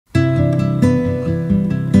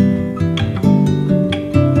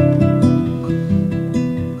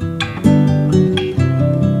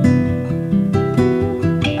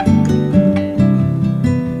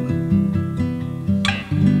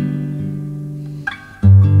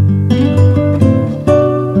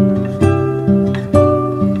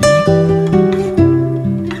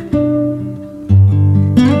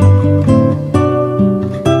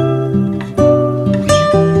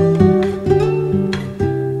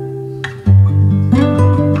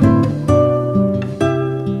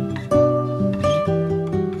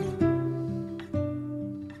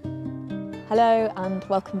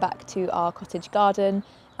welcome back to our cottage garden.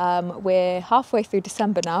 We're halfway through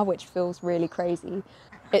December now, which feels really crazy.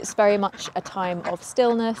 It's very much a time of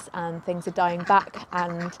stillness and things are dying back,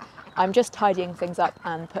 and I'm just tidying things up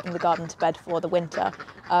and putting the garden to bed for the winter,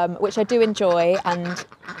 which I do enjoy. And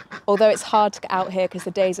although it's hard to get out here because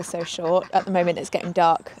the days are so short, at the moment it's getting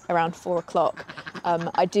dark around 4 o'clock.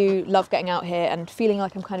 I do love getting out here and feeling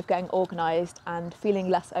like I'm kind of getting organised and feeling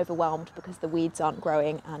less overwhelmed because the weeds aren't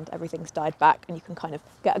growing and everything's died back, and you can kind of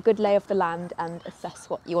get a good lay of the land and assess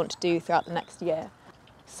what you want to do throughout the next year.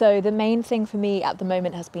 So the main thing for me at the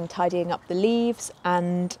moment has been tidying up the leaves,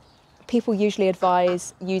 and people usually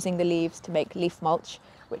advise using the leaves to make leaf mulch,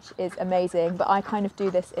 which is amazing, but I kind of do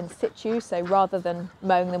this in situ. So rather than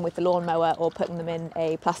mowing them with the lawnmower or putting them in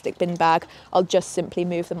a plastic bin bag, I'll just simply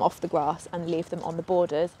move them off the grass and leave them on the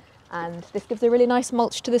borders. And this gives a really nice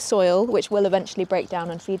mulch to the soil, which will eventually break down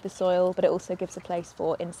and feed the soil, but it also gives a place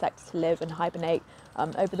for insects to live and hibernate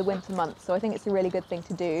over the winter months. So I think it's a really good thing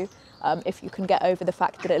to do if you can get over the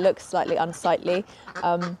fact that it looks slightly unsightly.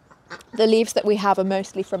 The leaves that we have are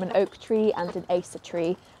mostly from an oak tree and an acer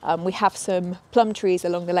tree. We have some plum trees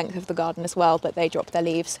along the length of the garden as well, but they drop their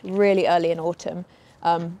leaves really early in autumn.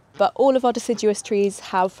 But all of our deciduous trees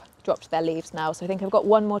have dropped their leaves now, so I think I've got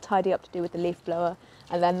one more tidy up to do with the leaf blower,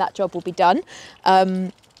 and then that job will be done.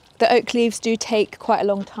 The oak leaves do take quite a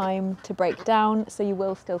long time to break down, so you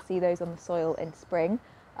will still see those on the soil in spring,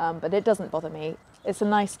 but it doesn't bother me. It's a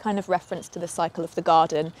nice kind of reference to the cycle of the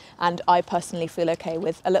garden, and I personally feel okay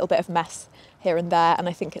with a little bit of mess here and there, and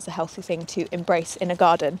I think it's a healthy thing to embrace in a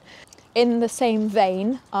garden. In the same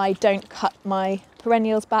vein, I don't cut my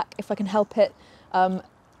perennials back if I can help it.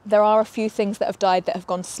 There are a few things that have died that have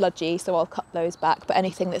gone sludgy, so I'll cut those back, but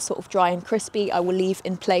anything that's sort of dry and crispy I will leave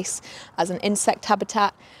in place as an insect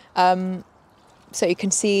habitat. So you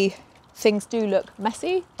can see things do look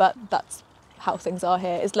messy, but that's how things are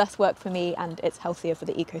here. It's less work for me and it's healthier for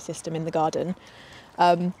the ecosystem in the garden.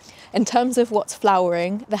 In terms of what's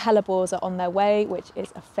flowering, the hellebores are on their way, which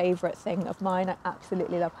is a favourite thing of mine. I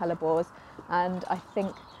absolutely love hellebores, and I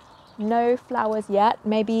think no flowers yet,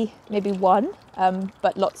 maybe one,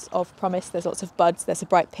 but lots of promise. There's lots of buds. There's a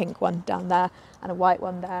bright pink one down there and a white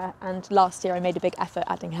one there, and last year I made a big effort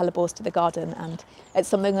adding hellebores to the garden, and it's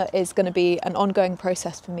something that is going to be an ongoing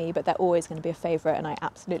process for me, but they're always going to be a favourite, and I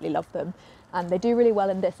absolutely love them. And they do really well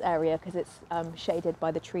in this area because it's shaded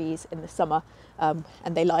by the trees in the summer, and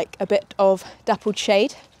they like a bit of dappled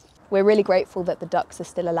shade. We're really grateful that the ducks are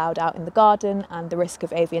still allowed out in the garden and the risk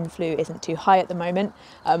of avian flu isn't too high at the moment,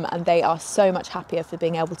 and they are so much happier for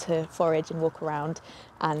being able to forage and walk around,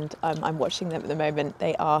 and I'm watching them at the moment.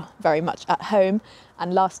 They are very much at home,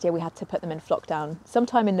 and last year we had to put them in flock down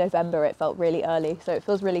sometime in November. It felt really early, so it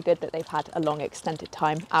feels really good that they've had a long extended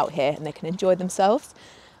time out here and they can enjoy themselves.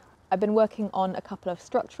 I've been working on a couple of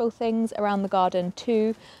structural things around the garden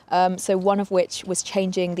too, so one of which was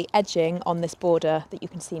changing the edging on this border that you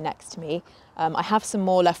can see next to me. I have some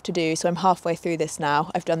more left to do, so I'm halfway through this now.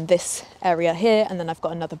 I've done this area here, and then I've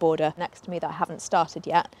got another border next to me that I haven't started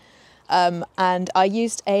yet. And I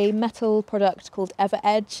used a metal product called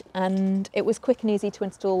EverEdge, and it was quick and easy to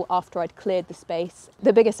install after I'd cleared the space.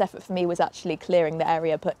 The biggest effort for me was actually clearing the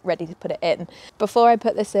area ready to put it in. Before I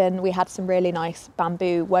put this in, we had some really nice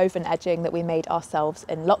bamboo woven edging that we made ourselves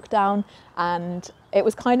in lockdown, and it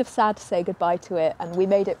was kind of sad to say goodbye to it, and we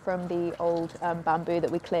made it from the old bamboo that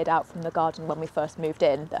we cleared out from the garden when we first moved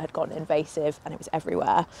in that had gone invasive, and it was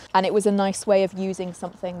everywhere. And it was a nice way of using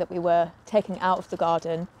something that we were taking out of the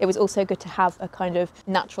garden. It was also good to have a kind of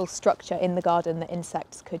natural structure in the garden that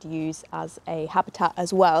insects could use as a habitat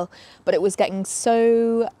as well, but it was getting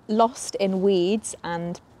so lost in weeds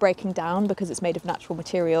and breaking down because it's made of natural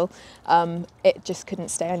material. It just couldn't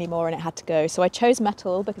stay anymore and it had to go. So I chose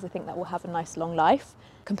metal because I think that will have a nice long life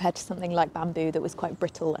compared to something like bamboo that was quite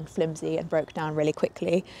brittle and flimsy and broke down really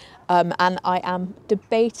quickly. And I am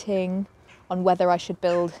debating on whether I should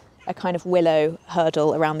build a kind of willow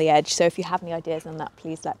hurdle around the edge. So if you have any ideas on that,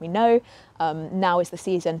 please let me know. Now is the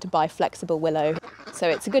season to buy flexible willow, so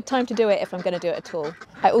it's a good time to do it if I'm going to do it at all.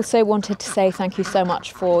 I also wanted to say thank you so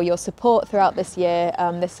much for your support throughout this year.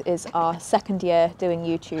 This is our second year doing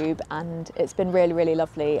YouTube, and it's been really, really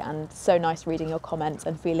lovely and so nice reading your comments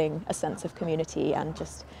and feeling a sense of community, and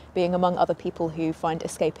just being among other people who find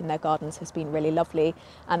escape in their gardens has been really lovely.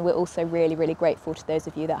 And we're also really, really grateful to those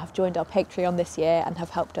of you that have joined our Patreon this year and have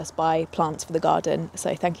helped us buy plants for the garden.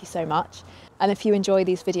 So thank you so much. And if you enjoy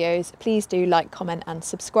these videos, please do like, comment and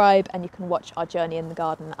subscribe, and you can watch our journey in the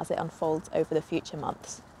garden as it unfolds over the future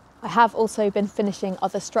months. I have also been finishing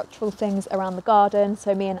other structural things around the garden.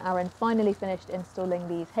 So me and Aaron finally finished installing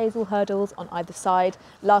these hazel hurdles on either side.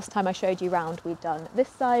 Last time I showed you around, we'd done this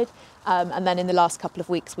side, and then in the last couple of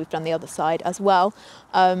weeks we've done the other side as well.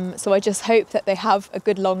 So I just hope that they have a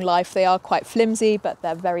good long life. They are quite flimsy, but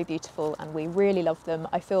they're very beautiful and we really love them.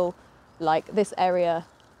 I feel like this area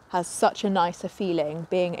has such a nicer feeling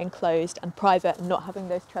being enclosed and private and not having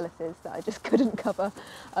those trellises that I just couldn't cover.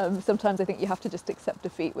 Sometimes I think you have to just accept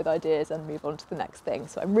defeat with ideas and move on to the next thing.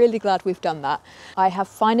 So I'm really glad we've done that. I have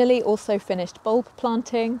finally also finished bulb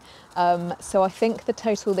planting. So I think the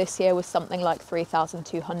total this year was something like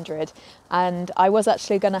 3,200. And I was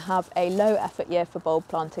actually going to have a low effort year for bulb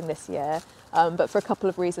planting this year. But for a couple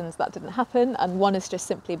of reasons that didn't happen, and one is just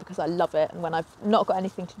simply because I love it, and when I've not got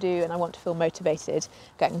anything to do and I want to feel motivated,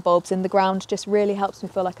 getting bulbs in the ground just really helps me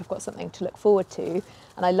feel like I've got something to look forward to.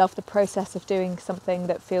 And I love the process of doing something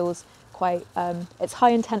that feels quite, it's high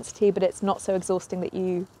intensity, but it's not so exhausting that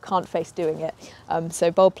you can't face doing it.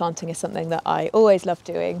 So bulb planting is something that I always love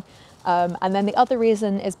doing. And then the other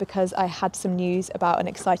reason is because I had some news about an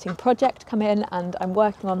exciting project come in, and I'm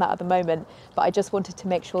working on that at the moment, but I just wanted to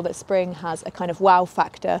make sure that spring has a kind of wow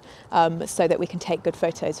factor, so that we can take good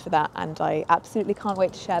photos for that, and I absolutely can't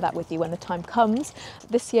wait to share that with you when the time comes.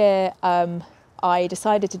 This year I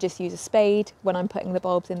decided to just use a spade when I'm putting the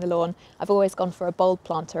bulbs in the lawn. I've always gone for a bulb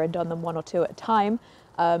planter and done them one or two at a time,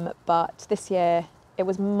 but this year it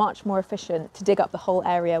was much more efficient to dig up the whole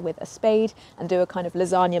area with a spade and do a kind of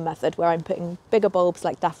lasagna method where I'm putting bigger bulbs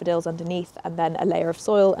like daffodils underneath and then a layer of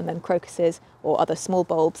soil and then crocuses or other small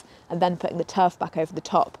bulbs and then putting the turf back over the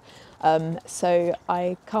top. So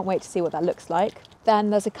I can't wait to see what that looks like.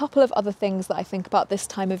 Then there's a couple of other things that I think about this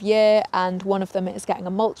time of year, and one of them is getting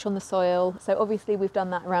a mulch on the soil. So obviously we've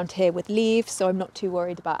done that around here with leaves, so I'm not too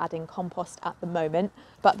worried about adding compost at the moment.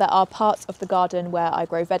 But there are parts of the garden where I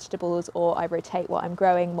grow vegetables or I rotate what I'm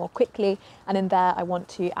growing more quickly, and in there I want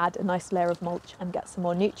to add a nice layer of mulch and get some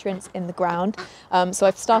more nutrients in the ground. So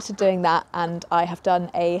I've started doing that, and I have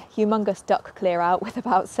done a humongous duck clear out with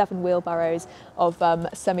about 7 wheelbarrows of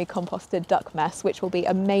semi-composted duck mess, which will be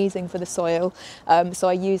amazing for the soil. So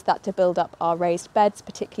I use that to build up our raised beds,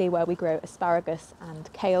 particularly where we grow asparagus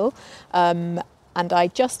and kale. And I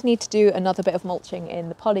just need to do another bit of mulching in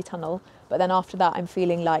the polytunnel, but then after that I'm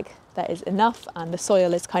feeling like that is enough and the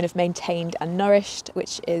soil is kind of maintained and nourished,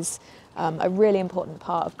 which is a really important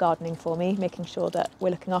part of gardening for me, making sure that we're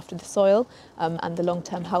looking after the soil and the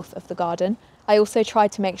long-term health of the garden. I also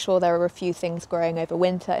tried to make sure there are a few things growing over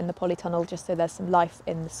winter in the polytunnel, just so there's some life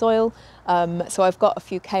in the soil. So I've got a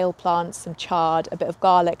few kale plants, some chard, a bit of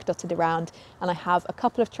garlic dotted around, and I have a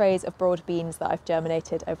couple of trays of broad beans that I've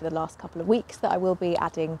germinated over the last couple of weeks that I will be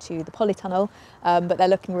adding to the polytunnel, but they're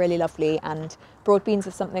looking really lovely. And broad beans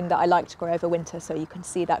are something that I like to grow over winter, so you can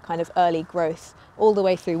see that kind of early growth all the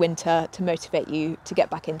way through winter to motivate you to get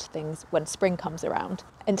back into things when spring comes around.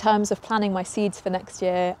 In terms of planning my seeds for next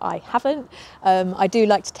year, I haven't. I do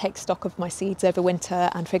like to take stock of my seeds over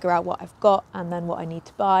winter and figure out what I've got and then what I need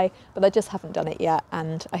to buy, but I just haven't done it yet.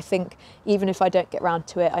 And I think even if I don't get round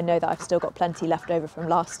to it, I know that I've still got plenty left over from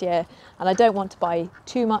last year, and I don't want to buy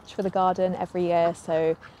too much for the garden every year,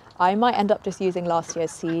 so I might end up just using last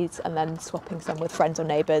year's seeds and then swapping some with friends or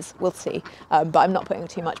neighbours. We'll see, but I'm not putting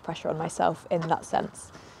too much pressure on myself in that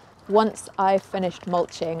sense. Once I've finished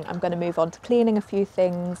mulching, I'm going to move on to cleaning a few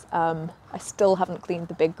things. I still haven't cleaned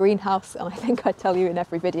the big greenhouse, and I think I tell you in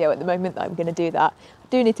every video at the moment that I'm going to do that. I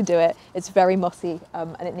do need to do it. It's very mossy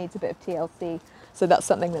and it needs a bit of TLC. So that's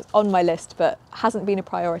something that's on my list, but hasn't been a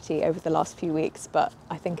priority over the last few weeks, but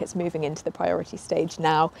I think it's moving into the priority stage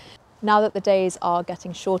now. Now that the days are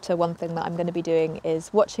getting shorter, one thing that I'm going to be doing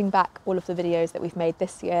is watching back all of the videos that we've made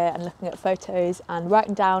this year and looking at photos and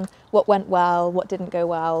writing down what went well, what didn't go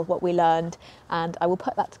well, what we learned, and I will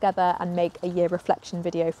put that together and make a year reflection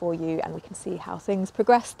video for you, and we can see how things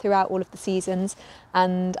progressed throughout all of the seasons.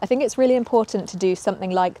 And I think it's really important to do something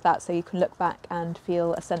like that so you can look back and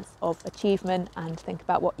feel a sense of achievement and think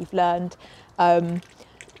about what you've learned.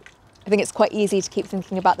 I think it's quite easy to keep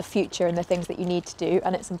thinking about the future and the things that you need to do,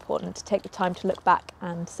 and it's important to take the time to look back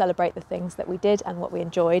and celebrate the things that we did and what we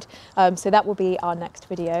enjoyed. So that will be our next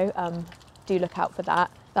video. Do look out for that.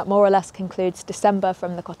 That more or less concludes December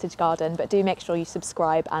from the cottage garden, but do make sure you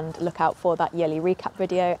subscribe and look out for that yearly recap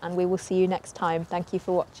video, and we will see you next time. Thank you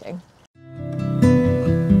for watching.